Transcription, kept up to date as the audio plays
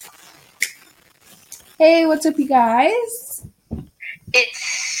Hey, what's up, you guys?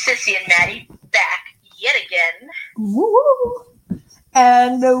 It's Sissy and Maddie back yet again. Woo!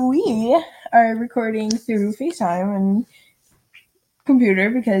 And we are recording through FaceTime and computer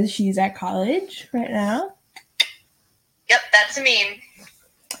because she's at college right now. Yep, that's a meme.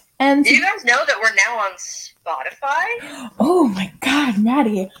 And do you guys know that we're now on Spotify? Oh my god,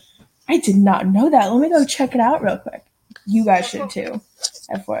 Maddie. I did not know that. Let me go check it out real quick. You guys should too.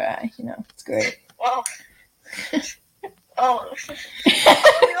 FYI, it's great. Well, we also have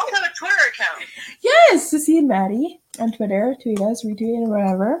a Twitter account. Yes, Sissy and Maddie on Twitter. Tweet us, retweet it, or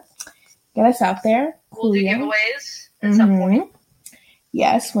whatever. Get us out there. We'll do giveaways at some point.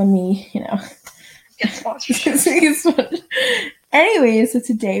 Yes, when we, get sponsorships. Anyway, so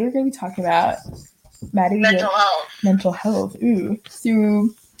today we're going to be talking about mental health. Ooh. So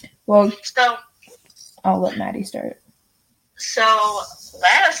I'll let Maddie start. So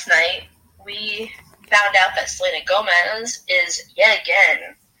last night we found out that Selena Gomez is yet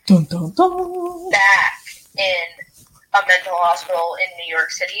again back in a mental hospital in New York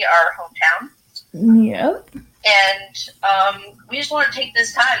City, our hometown. Yep. And we just want to take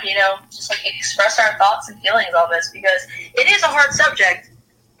this time, just express our thoughts and feelings on this because it is a hard subject.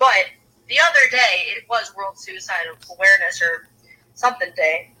 But the other day, it was World Suicide Awareness or something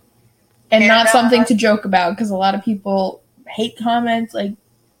day. And not something to joke about because a lot of people hate comments.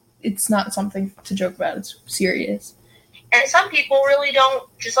 It's not something to joke about. It's serious. And some people really don't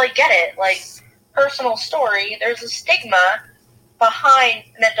just get it. Personal story, there's a stigma behind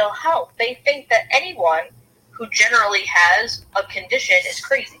mental health. They think that anyone who generally has a condition is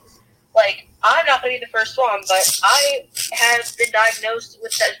crazy. I'm not going to be the first one, but I have been diagnosed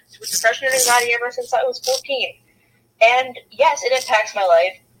with depression and anxiety ever since I was 14. And yes, it impacts my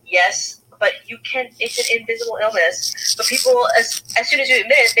life. Yes, but it's an invisible illness. But people, as soon as you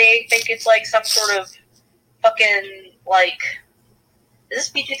admit it, they think it's some sort of fucking, is this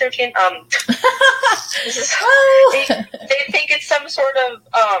PG-13? They think it's some sort of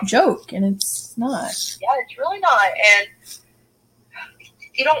joke, and it's not. Yeah, it's really not. And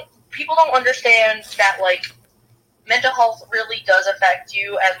people don't understand that mental health really does affect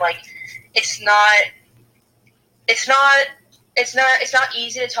you, and it's not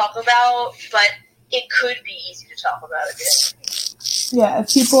easy to talk about, but it could be easy to talk about again. Yeah, if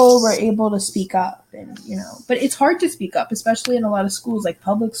people were able to speak up, and but it's hard to speak up, especially in a lot of schools, like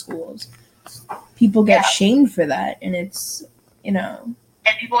public schools. People get shamed for that, and it's And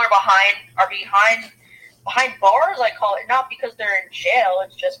people are behind bars. I call it, not because they're in jail.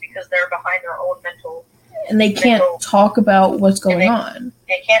 It's just because they're behind their own mental. And they can't talk about what's going on.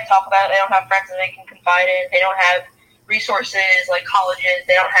 They can't talk about it. They don't have friends that they can confide in. They don't have resources like colleges.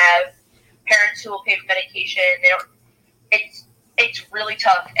 They don't have parents who will pay for medication. They don't. It's really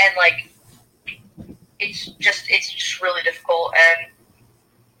tough, and it's just really difficult, and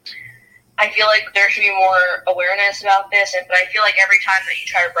I feel like there should be more awareness about this. But I feel like every time that you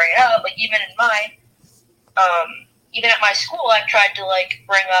try to bring it up, even at my school, I've tried to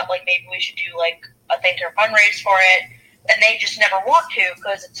bring up maybe we should do a thing to fundraise for it, and they just never want to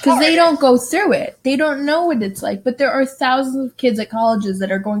because they don't go through it. They don't know what it's like. But there are thousands of kids at colleges that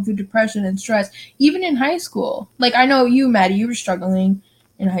are going through depression and stress, even in high school. I know you, Maddie, you were struggling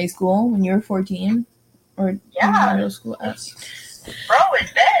in high school when you were 14, or in middle school. Bro,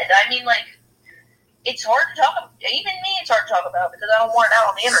 it's bad. I mean, it's hard to talk about. Even me, it's hard to talk about because I don't want it out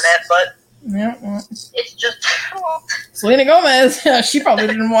on the internet, but it's just... Selena Gomez, she probably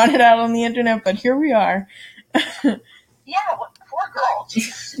didn't want it out on the internet, but here we are. Yeah, poor girl.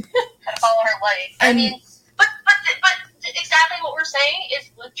 She's had to follow her life. I mean, but exactly what we're saying is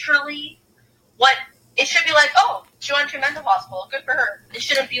literally what it should be she went to a mental hospital. Good for her. It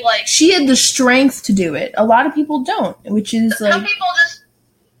shouldn't be she had the strength to do it. A lot of people don't, which is some people just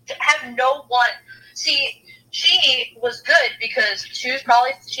have no one. See, she was good because she was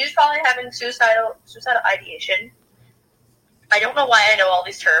probably having suicidal ideation. I don't know why I know all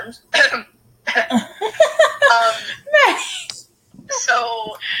these terms.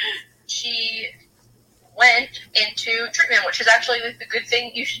 So she went into treatment, which is actually the good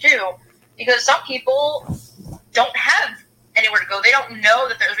thing you should do, because some people don't have anywhere to go. They don't know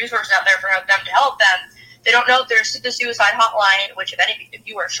that there's resources out there for them to help them. They don't know if there's the suicide hotline, which if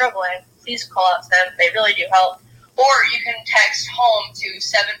you are struggling, please call out to them. They really do help. Or you can text home to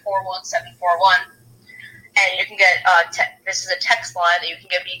 741-741, and you can get this is a text line that you can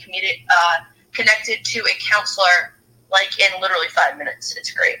be connected to a counselor in literally 5 minutes.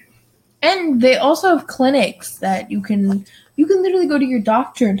 It's great. And they also have clinics that you can literally go to your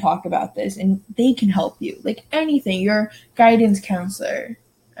doctor and talk about this, and they can help you. Anything, your guidance counselor.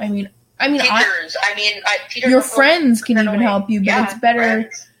 I mean, I mean, teachers. Teachers your friends can even help you, but it's better.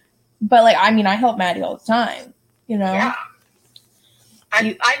 Friends. But like, I mean, I help Maddie all the time. You know. Yeah. I'm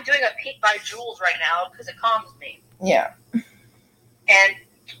doing a Paint by Jules right now because it calms me. Yeah. And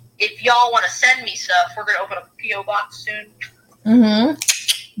if y'all want to send me stuff, we're gonna open up a PO box soon. Mm-hmm.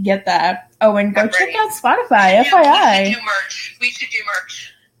 Get that. Oh, and go check out Spotify. FYI. We should do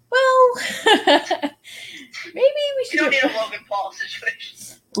merch. Well, maybe we should. You don't need a Logan Paul situation.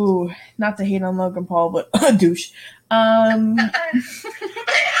 Ooh, not to hate on Logan Paul, but a douche. Scandal.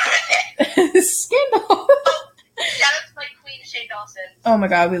 Shout out to my queen, Shane Dawson. Oh my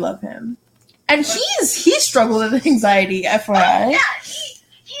god, we love him. And he's struggled with anxiety, FYI. Oh, yeah, he's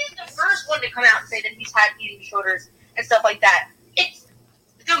the first one to come out and say that he's had eating disorders and stuff like that. It's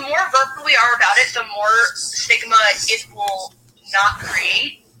the more vocal we are about it, the more stigma it will not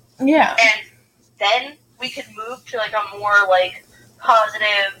create. Yeah. And then we could move to like a more like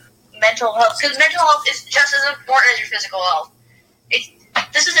positive mental health, because mental health is just as important as your physical health.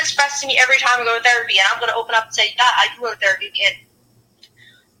 This is expressed to me every time I go to therapy, and I'm going to open up and say, yeah, I do go to therapy, and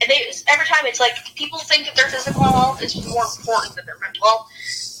every time it's like people think that their physical health is more important than their mental health,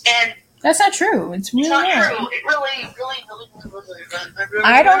 and that's not true. It's really not true. It really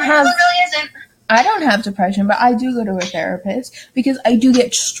isn't. I don't have depression, but I do go to a therapist because I do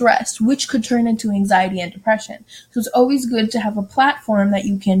get stressed, which could turn into anxiety and depression. So it's always good to have a platform that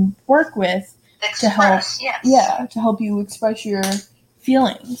you can work with to help. Yes. Yeah, to help you express your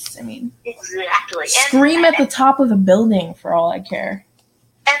feelings. I mean, exactly. Scream at the top of a building for all I care.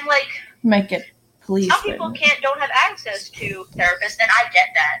 And like, you might get police. Some people don't have access to therapists, and I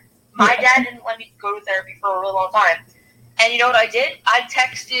get that. My dad didn't let me go to therapy for a really long time, and you know what I did? I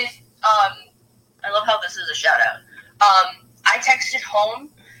texted. I love how this is a shout out. I texted home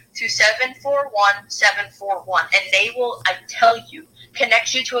to 741-741, and they will, I tell you,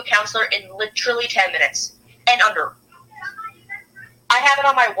 connect you to a counselor in literally 10 minutes and under. I have it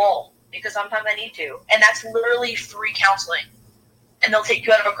on my wall because sometimes I need to, and that's literally free counseling, and they'll take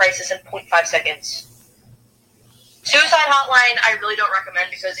you out of a crisis in 0.5 seconds. Suicide hotline, I really don't recommend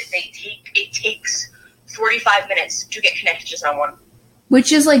because it takes 45 minutes to get connected to someone.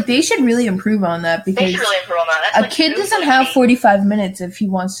 Which is like, they should really improve on that because they should really improve on that. That's a kid doesn't have 45 minutes if he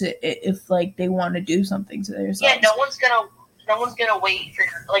wants to, if like they want to do something to themselves. Yeah, no one's gonna wait for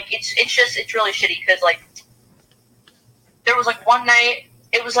your, like, it's really shitty because like there was like one night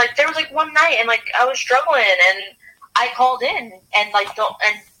and like I was struggling and I called in and like the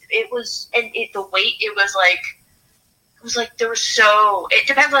wait, it was like there was it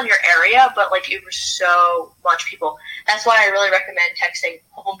depends on your area, but like it was so much people. That's why I really recommend texting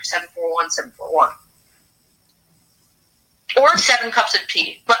home 741-741. Or 7 cups of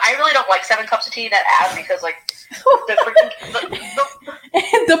tea. But I really don't like 7 cups of tea, that ad, because like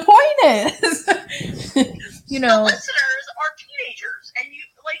the point is you know, the listeners are teenagers and you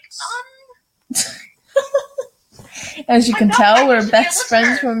like as you can tell, we're best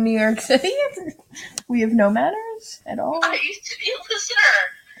friends from New York City. We have no manners at all. I used to be a listener,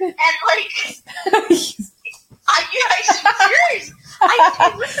 and like, I'm serious. I used to be a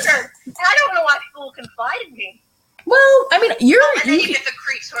listener, and I don't know why people will confide in me. Well, I mean, and then you get the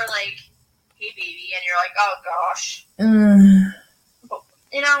creeps who are like, "Hey, baby," and you're like, "Oh gosh," but,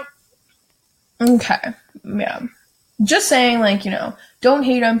 you know. Okay, yeah. Just saying, like, you know, don't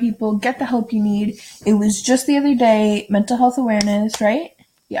hate on people. Get the help you need. It was just the other day, mental health awareness, right?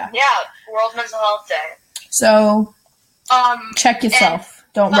 Yeah. Yeah, World Mental Health Day. So, check yourself.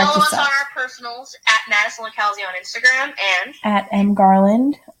 Don't wreck yourself. Follow us on our personals at Madison Lacalzi on Instagram and at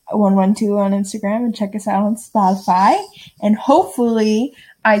mgarland112 on Instagram, and check us out on Spotify and hopefully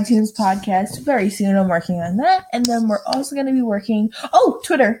iTunes podcast very soon. I'm working on that, and then we're also going to be working.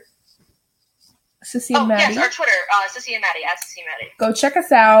 Twitter. Sissy and Maddie. Yes, our Twitter, Sissy and Maddie, at Sissy and Maddie. Go check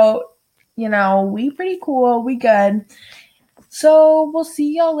us out. You know, we pretty cool. We good. So, we'll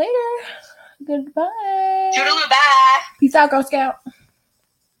see y'all later. Goodbye. Toodaloo, bye. Peace out, Girl Scout.